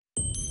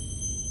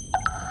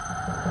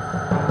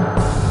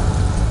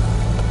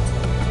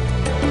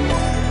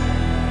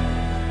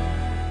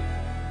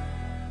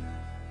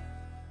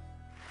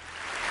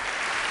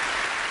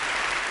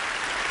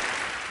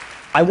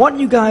I want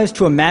you guys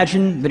to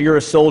imagine that you're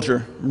a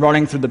soldier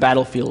running through the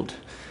battlefield.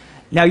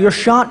 Now, you're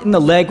shot in the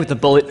leg with a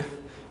bullet,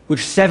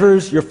 which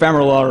severs your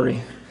femoral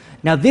artery.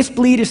 Now, this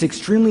bleed is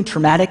extremely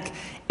traumatic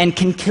and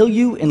can kill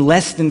you in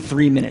less than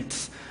 3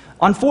 minutes.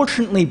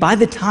 Unfortunately, by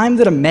the time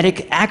that a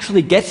medic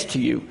actually gets to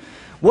you,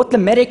 what the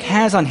medic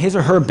has on his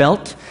or her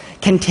belt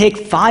can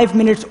take 5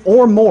 minutes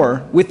or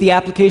more with the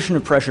application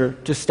of pressure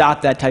to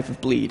stop that type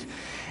of bleed.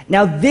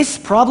 Now, this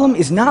problem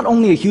is not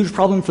only a huge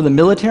problem for the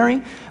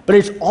military, but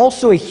it's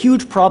also a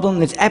huge problem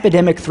that's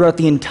epidemic throughout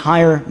the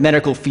entire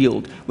medical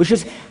field, which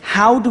is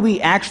how do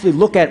we actually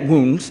look at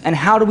wounds and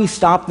how do we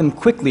stop them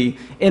quickly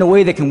in a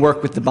way that can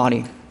work with the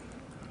body.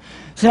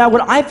 So now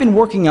what I've been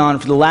working on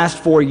for the last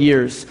 4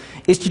 years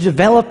is to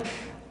develop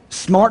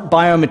smart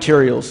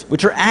biomaterials,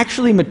 which are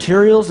actually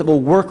materials that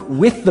will work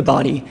with the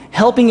body,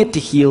 helping it to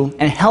heal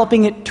and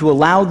helping it to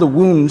allow the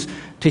wounds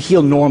to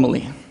heal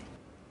normally.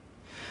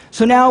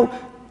 So now,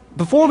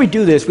 before we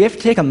do this, we have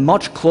to take a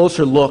much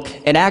closer look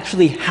at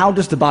actually how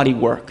does the body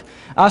work.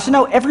 So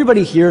now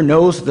everybody here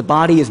knows that the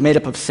body is made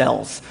up of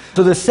cells.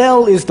 So the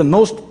cell is the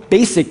most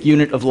basic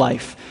unit of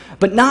life,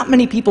 but not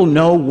many people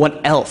know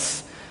what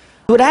else.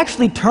 So it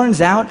actually turns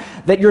out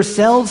that your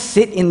cells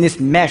sit in this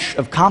mesh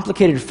of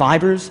complicated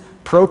fibers,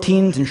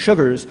 proteins, and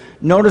sugars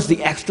known as the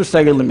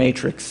extracellular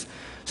matrix.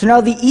 So now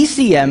the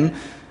ECM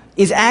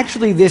is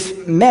actually this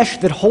mesh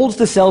that holds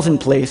the cells in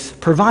place,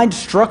 provides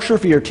structure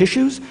for your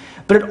tissues,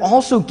 but it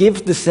also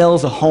gives the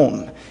cells a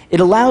home. It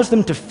allows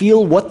them to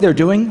feel what they're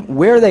doing,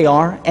 where they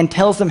are, and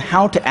tells them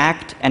how to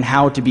act and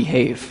how to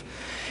behave.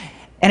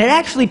 And it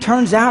actually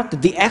turns out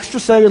that the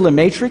extracellular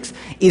matrix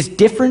is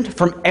different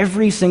from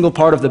every single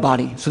part of the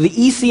body. So the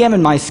ECM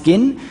in my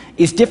skin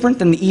is different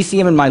than the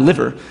ECM in my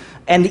liver,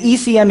 and the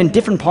ECM in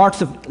different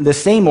parts of the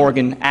same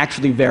organ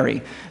actually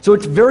vary. So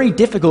it's very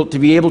difficult to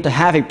be able to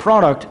have a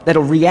product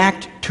that'll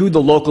react to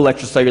the local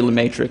extracellular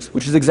matrix,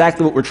 which is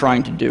exactly what we're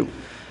trying to do.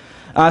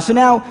 So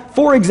now,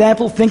 for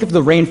example, think of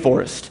the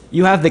rainforest.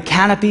 You have the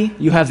canopy,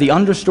 you have the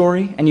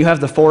understory, and you have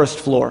the forest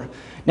floor.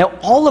 Now,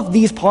 all of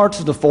these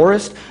parts of the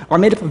forest are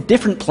made up of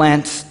different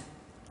plants,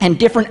 and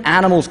different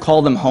animals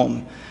call them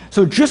home.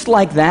 So just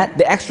like that,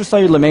 the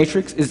extracellular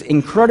matrix is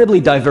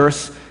incredibly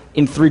diverse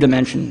in 3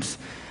 dimensions.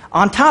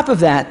 On top of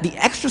that, the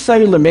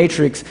extracellular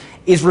matrix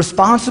is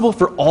responsible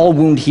for all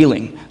wound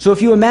healing. So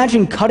if you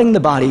imagine cutting the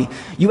body,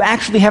 you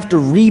actually have to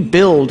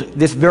rebuild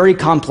this very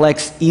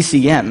complex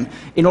ECM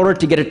in order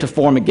to get it to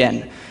form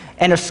again.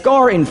 And a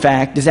scar, in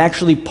fact, is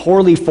actually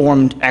poorly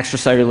formed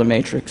extracellular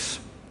matrix.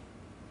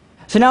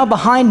 So now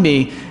behind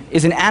me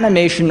is an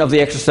animation of the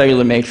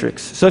extracellular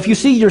matrix. So if you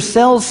see, your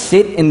cells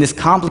sit in this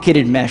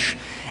complicated mesh,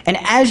 and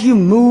as you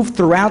move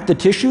throughout the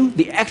tissue,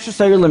 the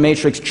extracellular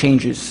matrix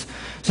changes.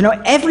 So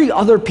now every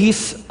other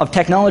piece of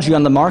technology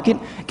on the market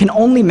can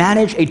only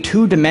manage a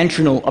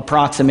 2-dimensional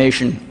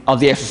approximation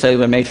of the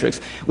extracellular matrix,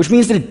 which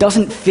means that it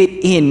doesn't fit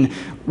in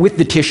with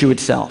the tissue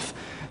itself.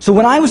 So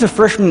when I was a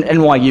freshman at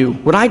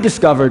NYU, what I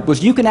discovered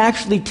was you can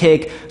actually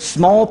take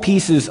small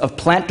pieces of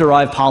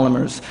plant-derived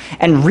polymers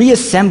and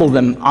reassemble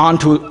them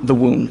onto the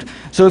wound.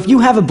 So if you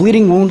have a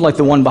bleeding wound like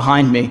the one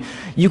behind me,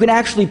 you can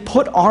actually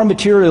put our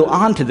material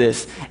onto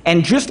this,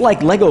 and just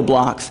like Lego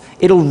blocks,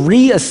 it'll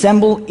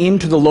reassemble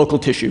into the local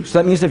tissue. So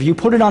that means if you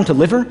put it onto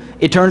liver,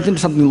 it turns into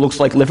something that looks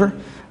like liver,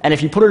 and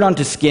if you put it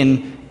onto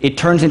skin, it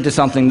turns into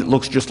something that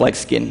looks just like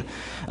skin.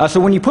 So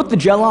when you put the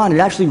gel on, it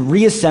actually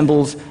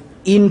reassembles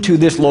into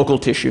this local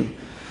tissue.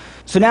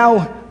 So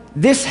now,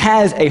 this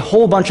has a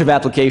whole bunch of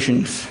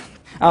applications,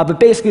 but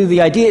basically the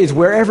idea is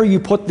wherever you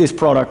put this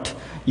product,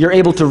 you're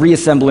able to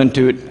reassemble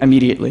into it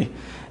immediately.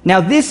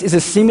 Now this is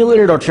a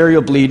simulated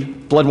arterial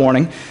bleed, blood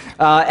warning,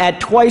 at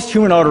twice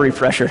human artery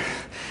pressure.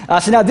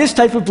 So now this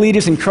type of bleed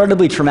is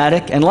incredibly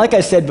traumatic, and like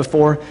I said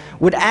before,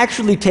 would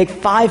actually take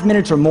 5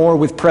 minutes or more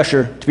with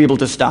pressure to be able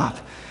to stop.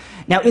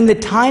 Now in the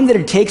time that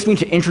it takes me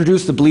to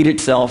introduce the bleed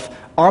itself,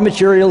 our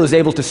material is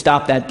able to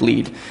stop that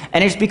bleed.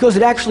 And it's because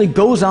it actually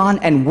goes on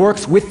and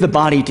works with the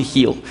body to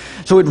heal.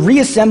 So it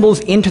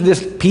reassembles into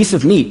this piece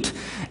of meat,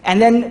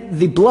 and then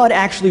the blood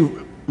actually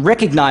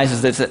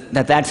recognizes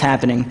that that's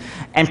happening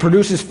and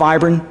produces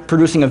fibrin,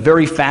 producing a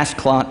very fast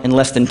clot in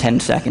less than 10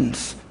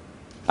 seconds.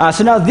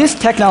 So now this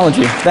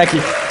technology, thank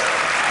you.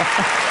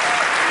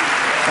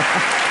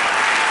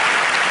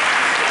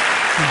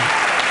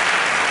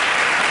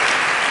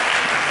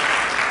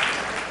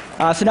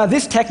 So now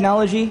this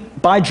technology,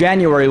 by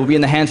January, will be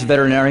in the hands of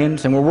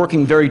veterinarians, and we're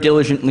working very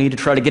diligently to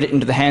try to get it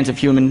into the hands of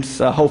humans,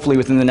 hopefully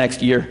within the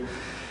next year.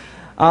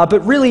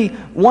 But really,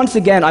 once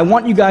again, I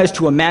want you guys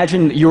to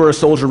imagine that you're a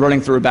soldier running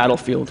through a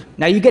battlefield.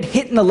 Now you get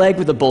hit in the leg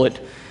with a bullet,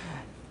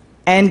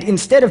 and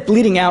instead of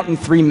bleeding out in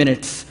 3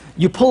 minutes,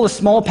 you pull a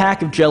small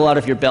pack of gel out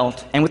of your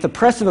belt, and with the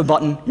press of a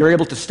button, you're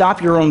able to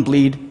stop your own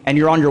bleed, and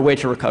you're on your way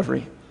to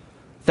recovery.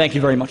 Thank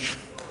you very much.